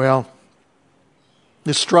 Well,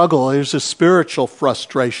 the struggle is a spiritual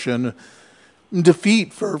frustration,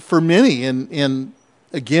 defeat for many. And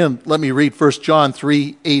again, let me read 1 John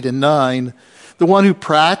 3:8 and 9. The one who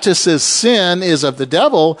practices sin is of the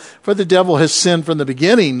devil, for the devil has sinned from the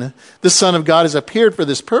beginning. The Son of God has appeared for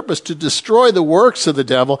this purpose, to destroy the works of the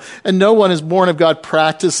devil. And no one is born of God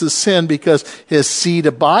practices sin, because his seed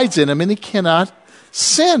abides in him, and he cannot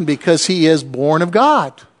sin because he is born of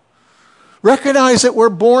God. Recognize that we're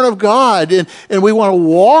born of God, and we want to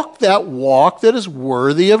walk that is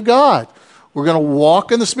worthy of God. We're going to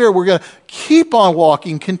walk in the Spirit. We're going to keep on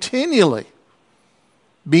walking continually.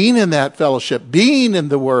 Being in that fellowship, being in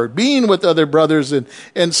the Word, being with other brothers and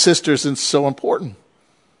sisters is so important.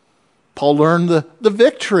 Paul learned the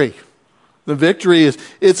victory. The victory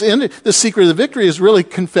the secret of the victory is really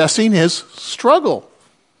confessing his struggle.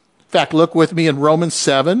 In fact, look with me in Romans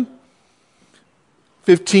 7:15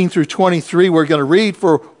 through 23. We're going to read,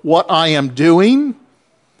 for what I am doing,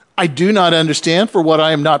 I do not understand. For what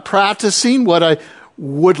I am not practicing, what I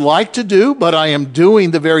would like to do, but I am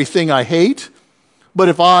doing the very thing I hate. But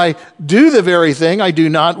if I do the very thing I do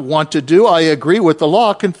not want to do, I agree with the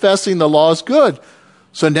law, confessing the law is good.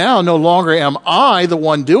 So now no longer am I the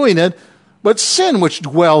one doing it, but sin which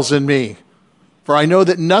dwells in me. For I know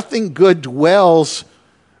that nothing good dwells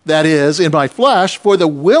that is, in my flesh, for the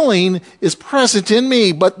willing is present in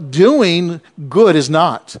me, but doing good is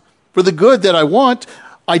not. For the good that I want,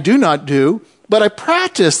 I do not do, but I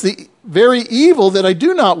practice the very evil that I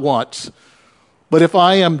do not want. But if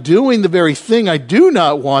I am doing the very thing I do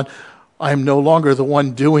not want, I am no longer the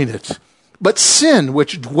one doing it, but sin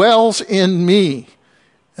which dwells in me.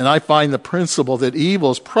 And I find the principle that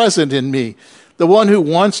evil is present in me, the one who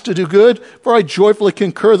wants to do good, for I joyfully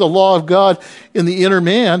concur the law of God in the inner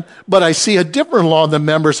man, but I see a different law in the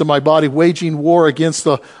members of my body, waging war against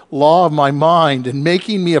the law of my mind and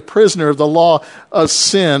making me a prisoner of the law of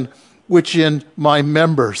sin, which in my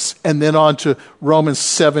members. And then on to Romans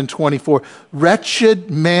 7:24. Wretched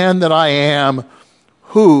man that I am,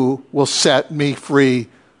 who will set me free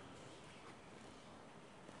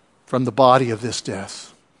from the body of this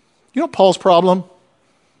death? You know Paul's problem?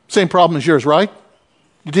 Same problem as yours, right?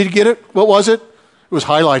 Did you get it? What was it? It was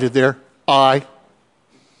highlighted there. I.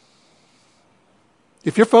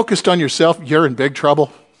 If you're focused on yourself, you're in big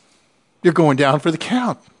trouble. You're going down for the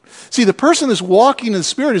count. See, the person that's walking in the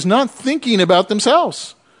Spirit is not thinking about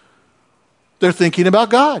themselves. They're thinking about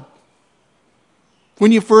God.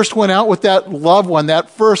 When you first went out with that loved one, that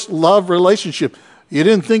first love relationship, you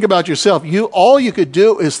didn't think about yourself. All you could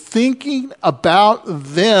do is thinking about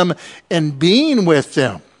them and being with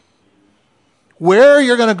them. Where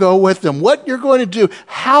you're going to go with them, what you're going to do,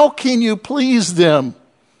 how can you please them?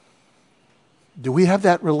 Do we have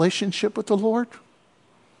that relationship with the Lord?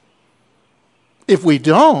 If we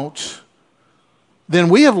don't, then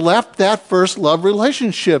we have left that first love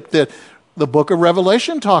relationship that the book of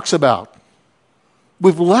Revelation talks about.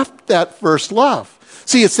 We've left that first love.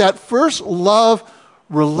 See, it's that first love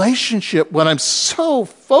relationship when I'm so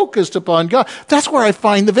focused upon God. That's where I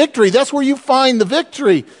find the victory. That's where you find the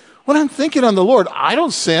victory. When I'm thinking on the Lord, I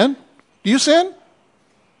don't sin. Do you sin?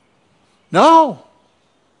 No.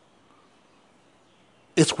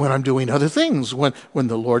 It's when I'm doing other things, when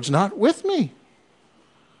the Lord's not with me.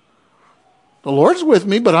 The Lord's with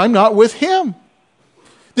me, but I'm not with Him.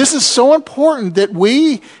 This is so important that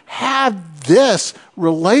we have this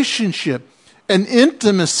relationship and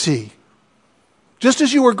intimacy. Just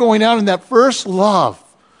as you were going out in that first love,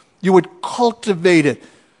 you would cultivate it.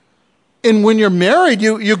 And when you're married,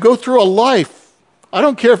 you go through a life. I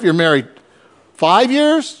don't care if you're married 5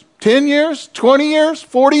 years, 10 years, 20 years,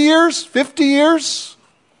 40 years, 50 years,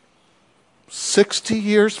 60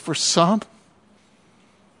 years for some,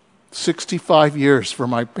 65 years for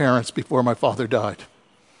my parents before my father died.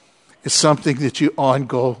 It's something that you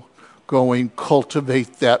ongoing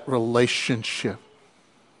cultivate that relationship.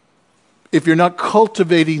 If you're not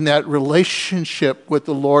cultivating that relationship with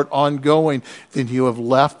the Lord ongoing, then you have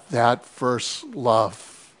left that first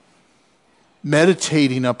love.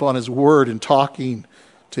 Meditating upon His Word and talking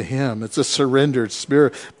to Him. It's a surrendered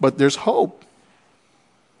spirit, but there's hope.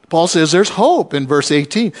 Paul says there's hope in verse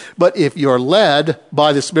 18. But if you're led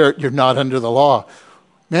by the Spirit, you're not under the law.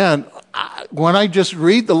 Man, when I just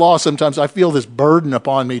read the law, sometimes I feel this burden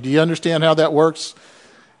upon me. Do you understand how that works?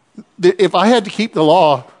 If I had to keep the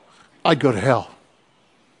law, I'd go to hell.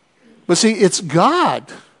 But see, it's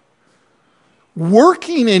God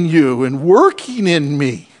working in you and working in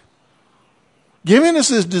me, giving us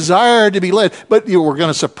this desire to be led. But we're going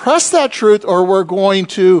to suppress that truth or we're going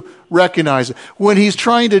to recognize it. When He's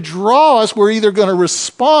trying to draw us, we're either going to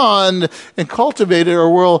respond and cultivate it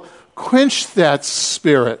or we'll quench that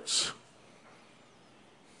spirit.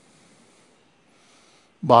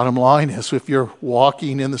 Bottom line is, if you're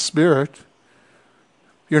walking in the Spirit,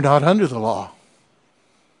 you're not under the law.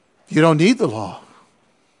 You don't need the law.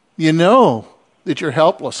 You know that you're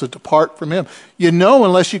helpless and depart from Him. You know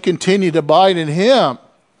unless you continue to abide in Him,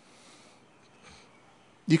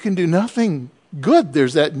 you can do nothing good.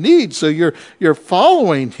 There's that need. So you're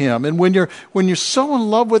following Him. And when you're so in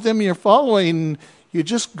love with Him, you're following, you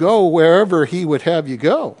just go wherever He would have you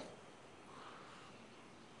go.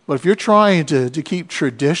 But if you're trying to keep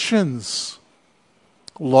traditions,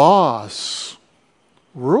 laws,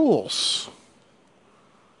 rules,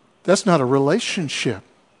 that's not a relationship.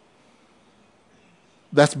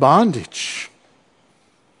 That's bondage.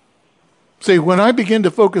 See, when I begin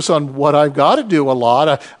to focus on what I've got to do a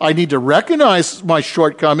lot, I need to recognize my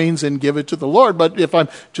shortcomings and give it to the Lord. But if I'm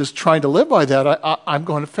just trying to live by that, I'm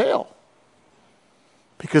going to fail.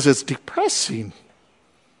 Because it's depressing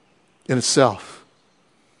in itself.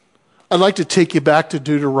 I'd like to take you back to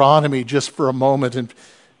Deuteronomy just for a moment and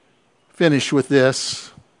finish with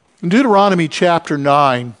this. In Deuteronomy chapter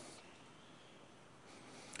 9,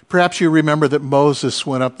 perhaps you remember that Moses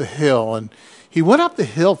went up the hill, and he went up the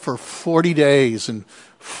hill for 40 days and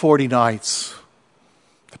 40 nights.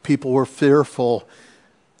 The people were fearful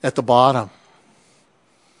at the bottom.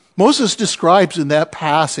 Moses describes in that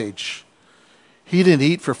passage, he didn't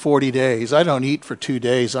eat for 40 days. I don't eat for 2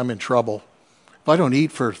 days, I'm in trouble. If I don't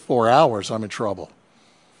eat for 4 hours, I'm in trouble.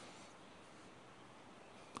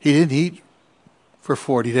 He didn't eat for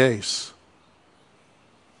 40 days.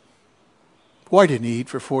 Why didn't he eat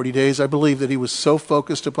for 40 days? I believe that he was so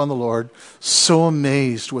focused upon the Lord, so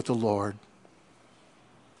amazed with the Lord,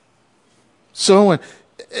 so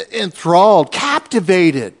enthralled,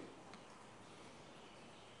 captivated,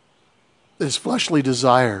 that his fleshly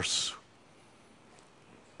desires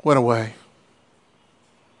went away.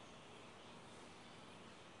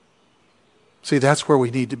 See, that's where we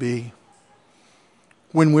need to be.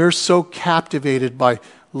 When we're so captivated by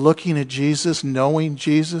looking at Jesus, knowing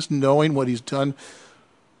what he's done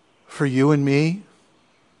for you and me,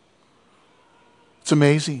 it's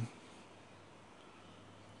amazing.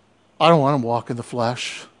 I don't want to walk in the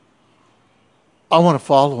flesh. I want to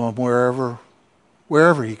follow him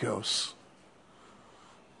wherever he goes.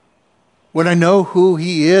 When I know who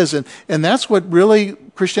he is, and that's what really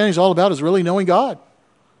Christianity is all about, is really knowing God.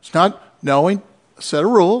 It's not knowing a set of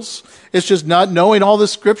rules. It's just not knowing all the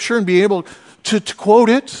scripture and being able to quote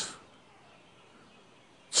it.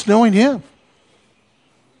 It's knowing him.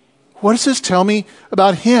 What does this tell me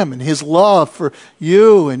about him and his love for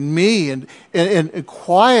you and me, and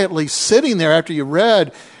quietly sitting there after you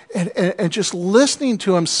read and just listening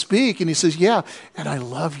to him speak, and he says, yeah, and I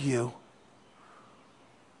love you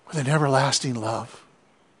with an everlasting love.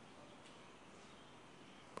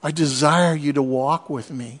 I desire you to walk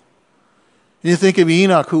with me. And you think of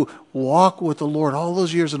Enoch, who walked with the Lord all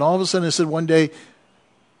those years, and all of a sudden it said one day,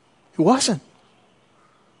 he wasn't.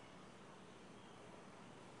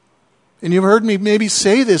 And you've heard me maybe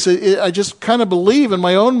say this. I just kind of believe in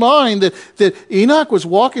my own mind that Enoch was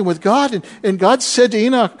walking with God, and God said to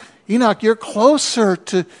Enoch, Enoch, you're closer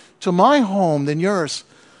to my home than yours.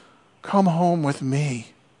 Come home with me.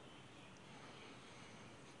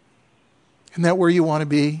 Isn't that where you want to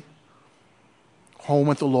be? Home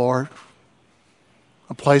with the Lord.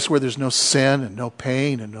 A place where there's no sin and no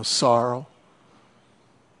pain and no sorrow.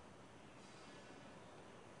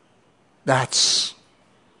 That's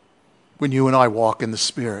when you and I walk in the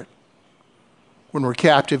Spirit. When we're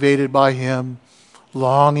captivated by him,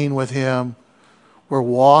 longing with him, we're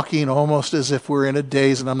walking almost as if we're in a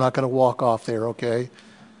daze, and I'm not going to walk off there, okay?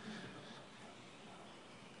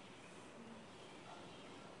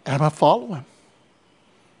 And I'm going to follow him.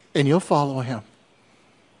 And you'll follow him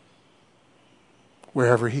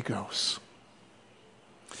wherever he goes.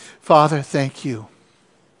 Father, thank you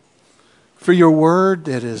for your word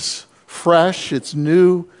that is fresh, it's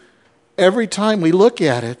new. Every time we look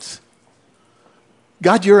at it,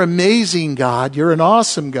 God, you're amazing, God. You're an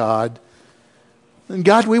awesome God. And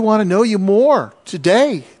God, we want to know you more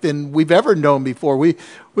today than we've ever known before. We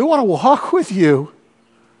want to walk with you.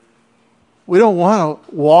 We don't want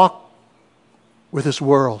to walk with this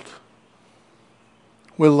world.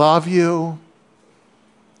 We love you.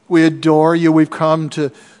 We adore you. We've come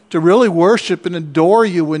to really worship and adore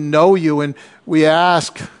you and know you. And we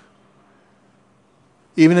ask,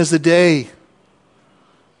 even as the day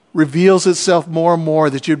reveals itself more and more,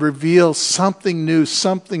 that you'd reveal something new,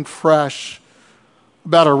 something fresh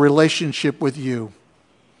about our relationship with you.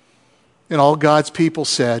 And all God's people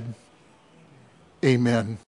said, amen.